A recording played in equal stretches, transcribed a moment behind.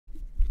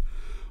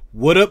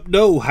What up,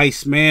 though,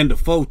 Heist man? The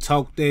Tawwwk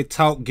talk that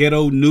talk,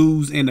 ghetto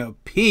news and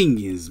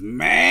opinions,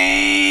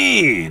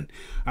 man.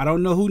 I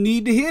don't know who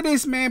need to hear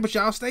this, man, but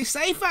y'all stay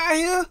safe out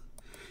here.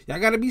 Y'all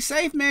gotta be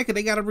safe, man, because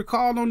they got a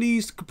recall on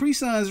these Capri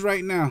Suns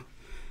right now.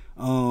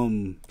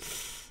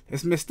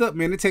 It's messed up,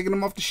 man. They're taking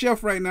them off the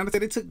shelf right now. They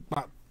said they took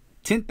about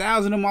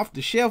 10,000 of them off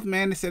the shelf,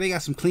 man. They said they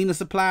got some cleaner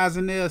supplies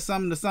in there,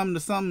 something.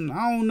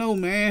 I don't know,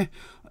 man.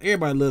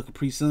 Everybody love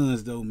Capri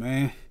Suns, though,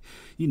 man.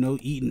 You know,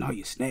 eating all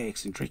your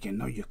snacks and drinking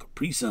all your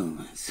Capri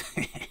Suns.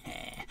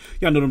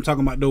 Y'all know what I'm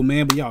talking about, though,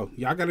 man. But y'all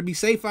gotta be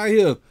safe out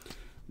here.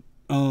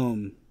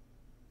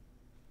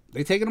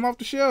 They taking them off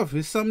the shelf.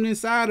 There's something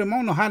inside them. I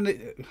don't know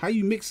how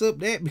you mix up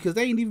that, because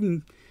they ain't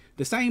even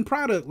the same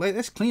product. Like,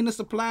 that's cleaner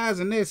supplies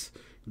and that's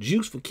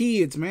juice for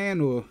kids,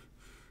 man, or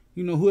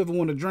you know, whoever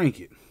want to drink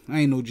it. I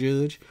ain't no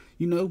judge,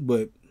 you know,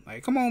 but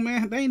like, come on,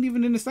 man. They ain't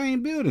even in the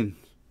same building.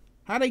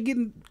 How they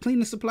getting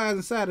cleaner supplies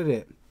inside of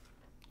that?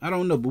 I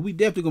don't know, but we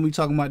definitely gonna be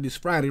talking about this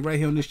Friday right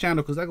here on this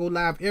channel, because I go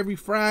live every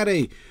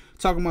Friday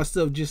talking about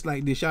stuff just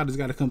like this. Y'all just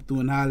gotta come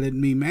through and holler at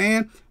me,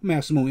 man. I'm gonna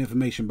have some more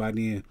information by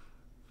then.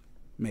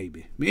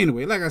 Maybe. But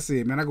anyway, like I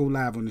said, man, I go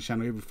live on the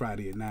channel every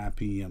Friday at 9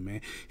 p.m.,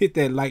 man. Hit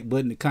that like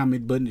button, the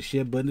comment button, the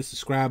share button, the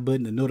subscribe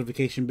button, the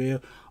notification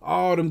bell.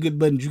 All them good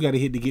buttons you got to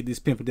hit to get this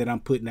pimping that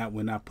I'm putting out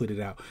when I put it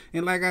out.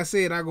 And like I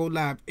said, I go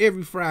live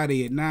every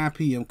Friday at 9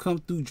 p.m. Come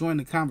through, join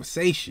the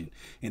conversation,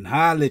 and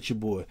holler at your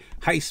boy,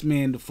 Heist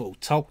Man the Tawwwk.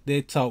 Talk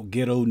that talk,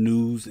 ghetto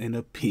news and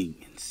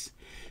opinions.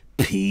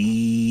 Peace.